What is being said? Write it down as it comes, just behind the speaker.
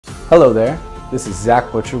Hello there, this is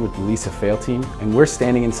Zach Butcher with the Fayle team, and we're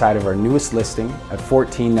standing inside of our newest listing at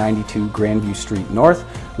 1492 Grandview Street North,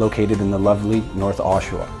 located in the lovely North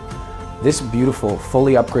Oshawa. This beautiful,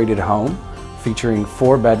 fully upgraded home, featuring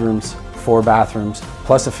 4 bedrooms, 4 bathrooms,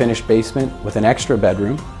 plus a finished basement with an extra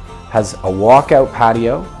bedroom, has a walkout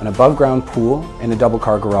patio, an above-ground pool, and a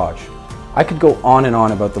double-car garage. I could go on and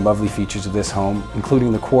on about the lovely features of this home,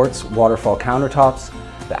 including the quartz waterfall countertops,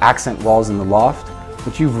 the accent walls in the loft,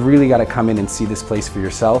 but you've really got to come in and see this place for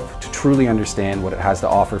yourself to truly understand what it has to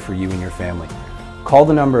offer for you and your family. Call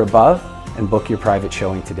the number above and book your private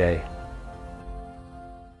showing today.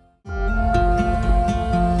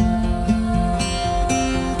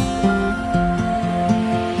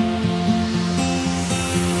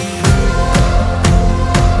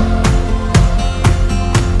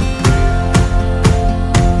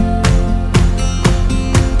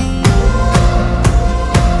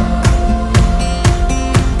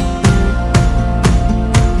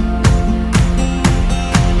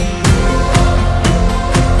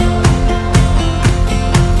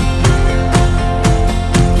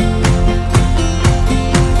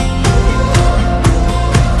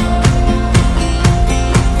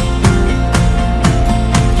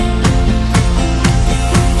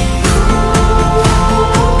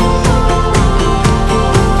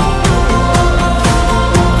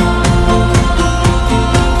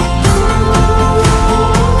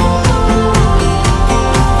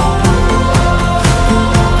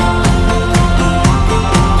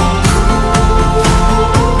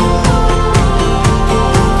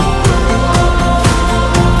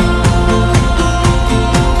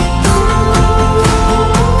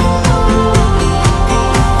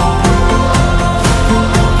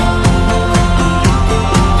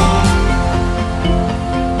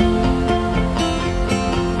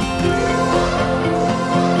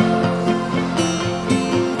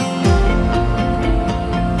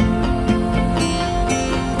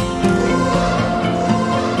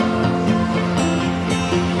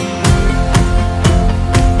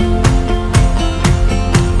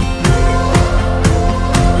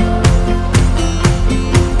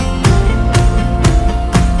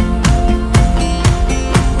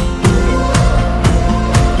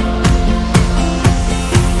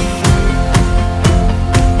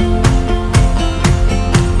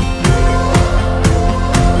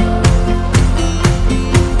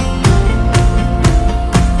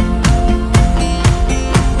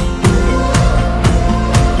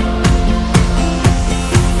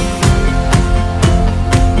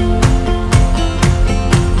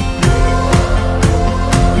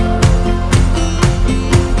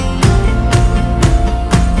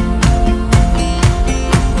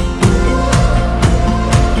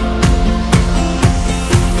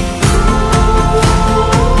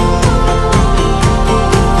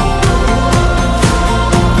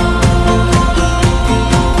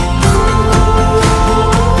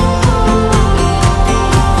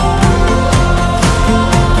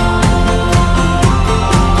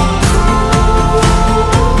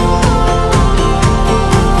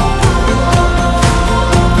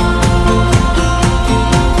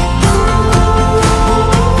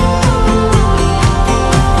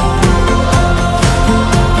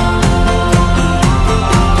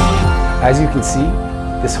 As you can see,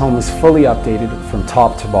 this home is fully updated from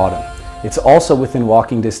top to bottom. It's also within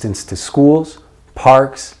walking distance to schools,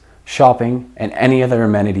 parks, shopping, and any other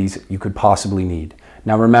amenities you could possibly need.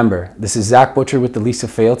 Now remember, this is Zach Butcher with the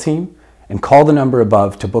Fayle team, and call the number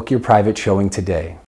above to book your private showing today.